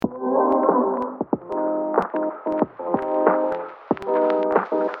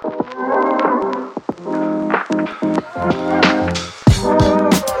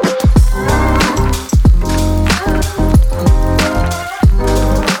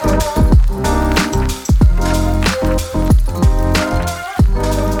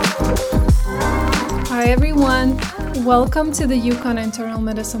Welcome to the UConn Internal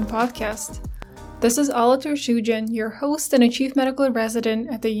Medicine Podcast. This is Alatar Shujan, your host and a chief medical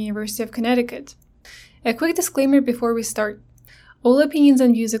resident at the University of Connecticut. A quick disclaimer before we start. All opinions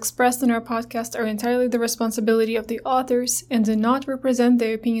and views expressed in our podcast are entirely the responsibility of the authors and do not represent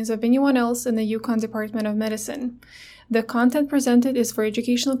the opinions of anyone else in the UConn Department of Medicine. The content presented is for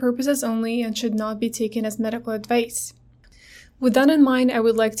educational purposes only and should not be taken as medical advice. With that in mind, I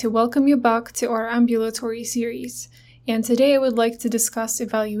would like to welcome you back to our ambulatory series. And today I would like to discuss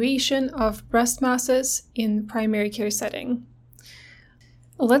evaluation of breast masses in primary care setting.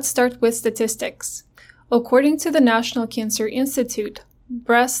 Let's start with statistics. According to the National Cancer Institute,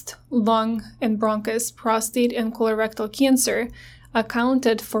 breast, lung, and bronchus, prostate, and colorectal cancer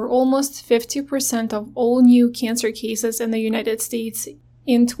accounted for almost 50% of all new cancer cases in the United States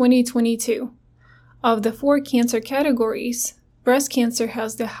in 2022. Of the four cancer categories, breast cancer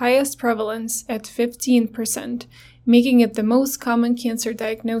has the highest prevalence at 15%, making it the most common cancer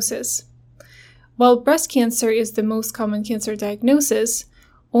diagnosis. While breast cancer is the most common cancer diagnosis,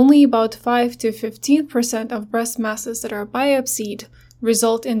 only about 5 to 15% of breast masses that are biopsied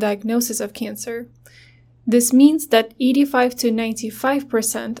result in diagnosis of cancer. This means that 85 to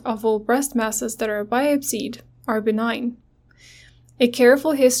 95% of all breast masses that are biopsied are benign. A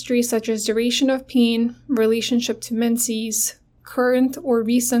careful history such as duration of pain, relationship to menses, current or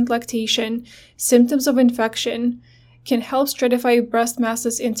recent lactation, symptoms of infection, can help stratify breast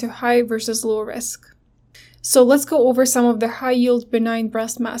masses into high versus low risk. So let's go over some of the high-yield benign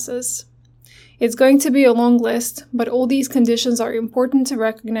breast masses. It's going to be a long list, but all these conditions are important to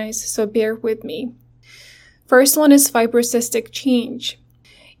recognize, so bear with me. First one is fibrocystic change.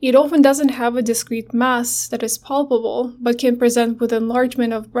 It often doesn't have a discrete mass that is palpable, but can present with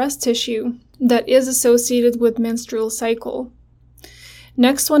enlargement of breast tissue that is associated with menstrual cycle.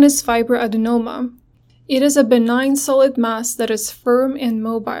 Next one is fibroadenoma. It is a benign solid mass that is firm and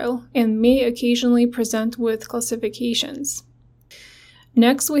mobile and may occasionally present with calcifications.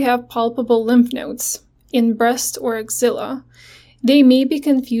 Next, we have palpable lymph nodes in breast or axilla. They may be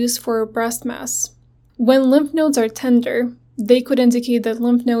confused for a breast mass. When lymph nodes are tender, they could indicate that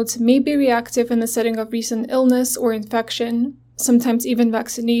lymph nodes may be reactive in the setting of recent illness or infection, sometimes even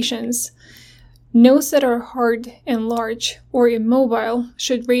vaccinations. Nodes that are hard and large or immobile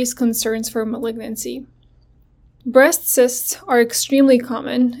should raise concerns for malignancy. Breast cysts are extremely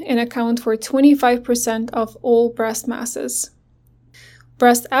common and account for 25% of all breast masses.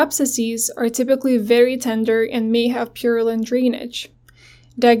 Breast abscesses are typically very tender and may have purulent drainage.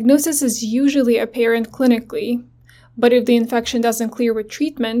 Diagnosis is usually apparent clinically, but if the infection doesn't clear with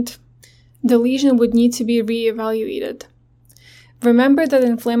treatment, the lesion would need to be re-evaluated. Remember that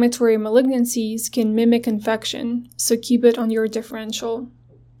inflammatory malignancies can mimic infection, so keep it on your differential.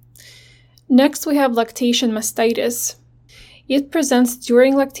 Next, we have lactation mastitis. It presents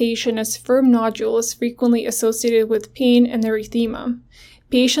during lactation as firm nodules frequently associated with pain and erythema.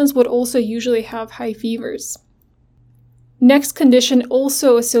 Patients would also usually have high fevers. Next condition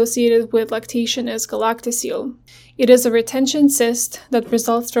also associated with lactation is galactocele. It is a retention cyst that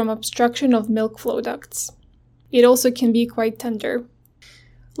results from obstruction of milk flow ducts. It also can be quite tender.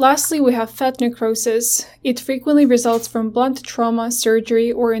 Lastly, we have fat necrosis. It frequently results from blunt trauma,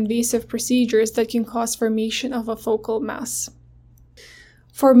 surgery, or invasive procedures that can cause formation of a focal mass.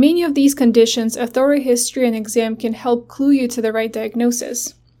 For many of these conditions, a thorough history and exam can help clue you to the right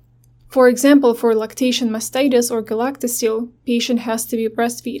diagnosis. For example, for lactation mastitis or galactocele, patient has to be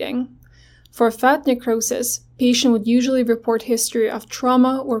breastfeeding. For fat necrosis, patient would usually report history of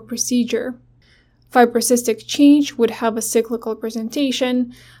trauma or procedure. Fibrocystic change would have a cyclical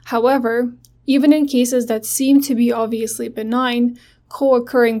presentation. However, even in cases that seem to be obviously benign,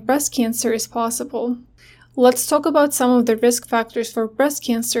 co-occurring breast cancer is possible. Let's talk about some of the risk factors for breast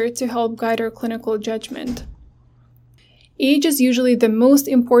cancer to help guide our clinical judgment. Age is usually the most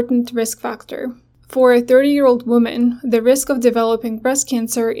important risk factor. For a 30-year-old woman, the risk of developing breast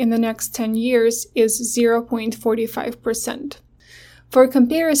cancer in the next 10 years is 0.45%. For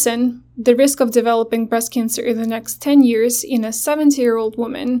comparison, the risk of developing breast cancer in the next 10 years in a 70-year-old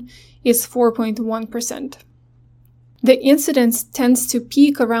woman is 4.1%. The incidence tends to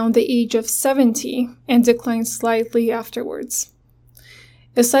peak around the age of 70 and decline slightly afterwards.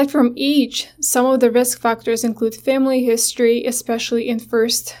 Aside from age, some of the risk factors include family history, especially in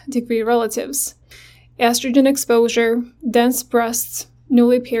first-degree relatives, estrogen exposure, dense breasts,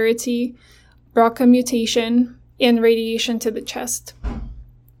 nulliparity, BRCA mutation, and radiation to the chest.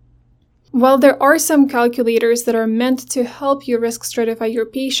 While there are some calculators that are meant to help you risk stratify your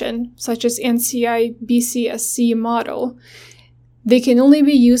patient, such as NCI BCSC model, they can only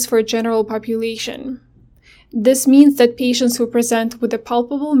be used for general population. This means that patients who present with a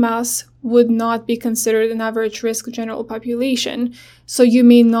palpable mass would not be considered an average risk general population, so you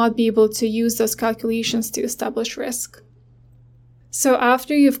may not be able to use those calculations to establish risk. So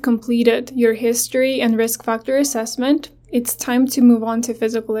after you've completed your history and risk factor assessment, it's time to move on to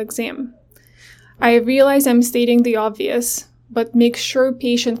physical exam. I realize I'm stating the obvious, but make sure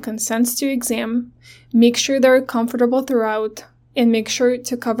patient consents to exam, make sure they're comfortable throughout, and make sure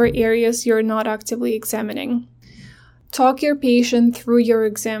to cover areas you're not actively examining. Talk your patient through your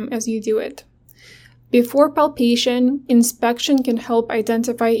exam as you do it. Before palpation, inspection can help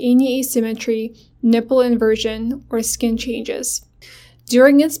identify any asymmetry, nipple inversion, or skin changes.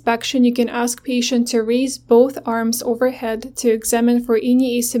 During inspection, you can ask patient to raise both arms overhead to examine for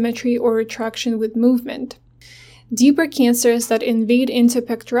any asymmetry or retraction with movement. Deeper cancers that invade into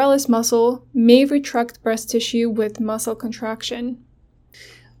pectoralis muscle may retract breast tissue with muscle contraction.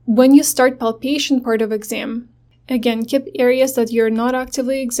 When you start palpation part of exam, again, keep areas that you're not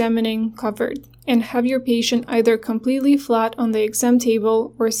actively examining covered and have your patient either completely flat on the exam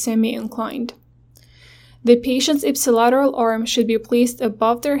table or semi-inclined. The patient's ipsilateral arm should be placed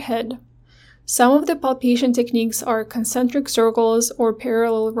above their head. Some of the palpation techniques are concentric circles or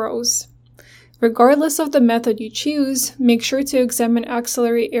parallel rows. Regardless of the method you choose, make sure to examine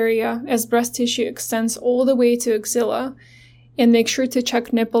axillary area as breast tissue extends all the way to axilla, and make sure to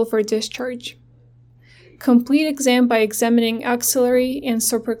check nipple for discharge. Complete exam by examining axillary and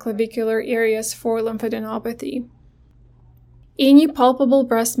supraclavicular areas for lymphadenopathy. Any palpable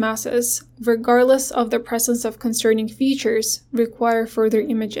breast masses, regardless of the presence of concerning features, require further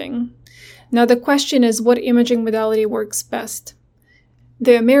imaging. Now the question is, what imaging modality works best?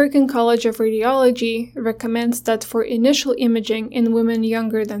 The American College of Radiology recommends that for initial imaging in women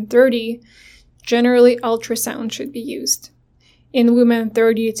younger than 30, generally ultrasound should be used. In women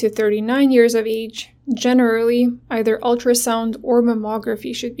 30 to 39 years of age, generally either ultrasound or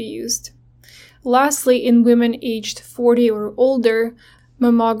mammography should be used. Lastly, in women aged 40 or older,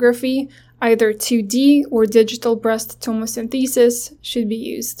 mammography, either 2D or digital breast tomosynthesis, should be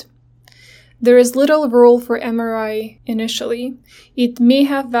used. There is little role for MRI initially. It may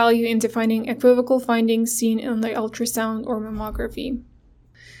have value in defining equivocal findings seen in the ultrasound or mammography.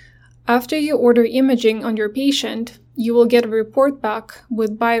 After you order imaging on your patient, you will get a report back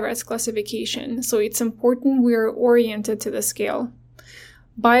with BI-RADS classification, so it's important we are oriented to the scale.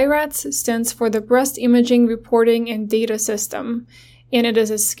 BI-RADS stands for the Breast Imaging Reporting and Data System, and it is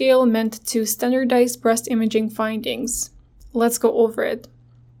a scale meant to standardize breast imaging findings. Let's go over it.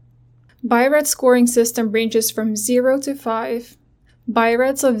 BI-RADS scoring system ranges from 0 to 5.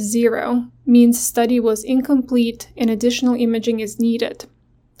 BI-RADS of 0 means study was incomplete and additional imaging is needed.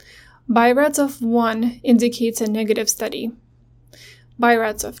 BI-RADS of 1 indicates a negative study.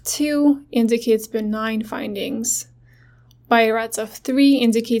 BI-RADS of 2 indicates benign findings. BI-RADS of 3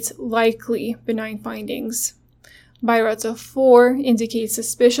 indicates likely benign findings. BI-RADS of 4 indicates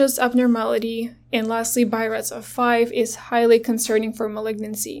suspicious abnormality. And lastly, BI-RADS of 5 is highly concerning for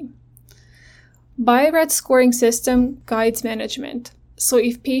malignancy. BI-RADS scoring system guides management. So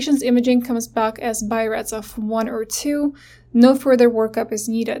if patient's imaging comes back as BI-RADS of 1 or 2, no further workup is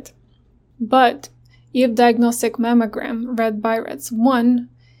needed. But if diagnostic mammogram read BI-RADS 1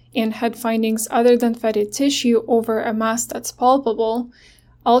 and had findings other than fatty tissue over a mass that's palpable,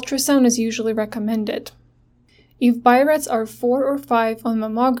 ultrasound is usually recommended. If BI-RADS are 4 or 5 on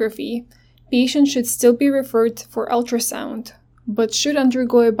mammography, patients should still be referred for ultrasound, but should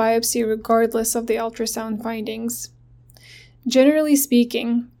undergo a biopsy regardless of the ultrasound findings. Generally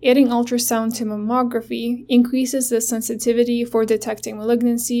speaking, adding ultrasound to mammography increases the sensitivity for detecting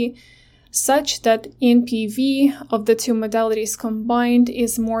malignancy, such that NPV of the two modalities combined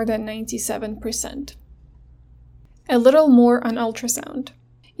is more than 97%. A little more on ultrasound.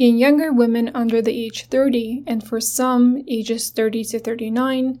 In younger women under the age 30, and for some ages 30 to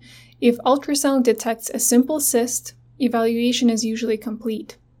 39, if ultrasound detects a simple cyst, evaluation is usually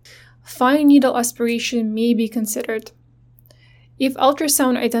complete. Fine needle aspiration may be considered. If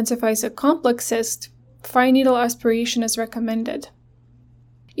ultrasound identifies a complex cyst, fine needle aspiration is recommended.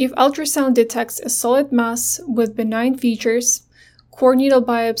 If ultrasound detects a solid mass with benign features, core needle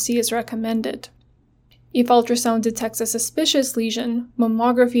biopsy is recommended. If ultrasound detects a suspicious lesion,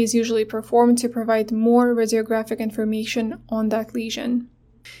 mammography is usually performed to provide more radiographic information on that lesion.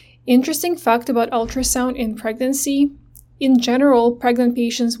 Interesting fact about ultrasound in pregnancy: in general, pregnant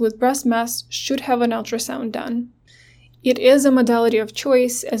patients with breast mass should have an ultrasound done. It is a modality of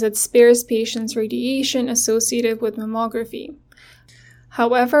choice as it spares patients radiation associated with mammography.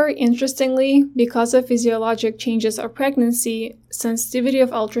 However, interestingly, because of physiologic changes of pregnancy, sensitivity of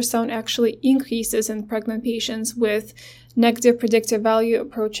ultrasound actually increases in pregnant patients with negative predictive value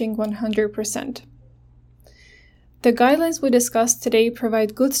approaching 100%. The guidelines we discussed today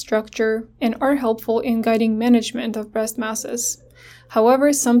provide good structure and are helpful in guiding management of breast masses.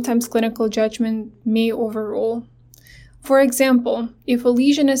 However, sometimes clinical judgment may overrule. For example, if a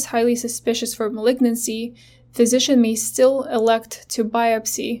lesion is highly suspicious for malignancy, physician may still elect to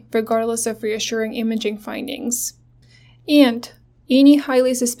biopsy regardless of reassuring imaging findings. And any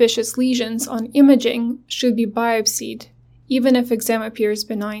highly suspicious lesions on imaging should be biopsied, even if exam appears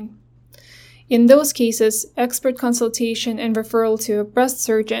benign. In those cases, expert consultation and referral to a breast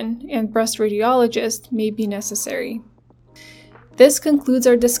surgeon and breast radiologist may be necessary. This concludes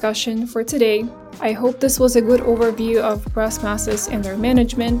our discussion for today. I hope this was a good overview of breast masses and their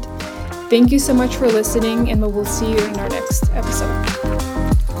management. Thank you so much for listening, and we will see you in our next episode.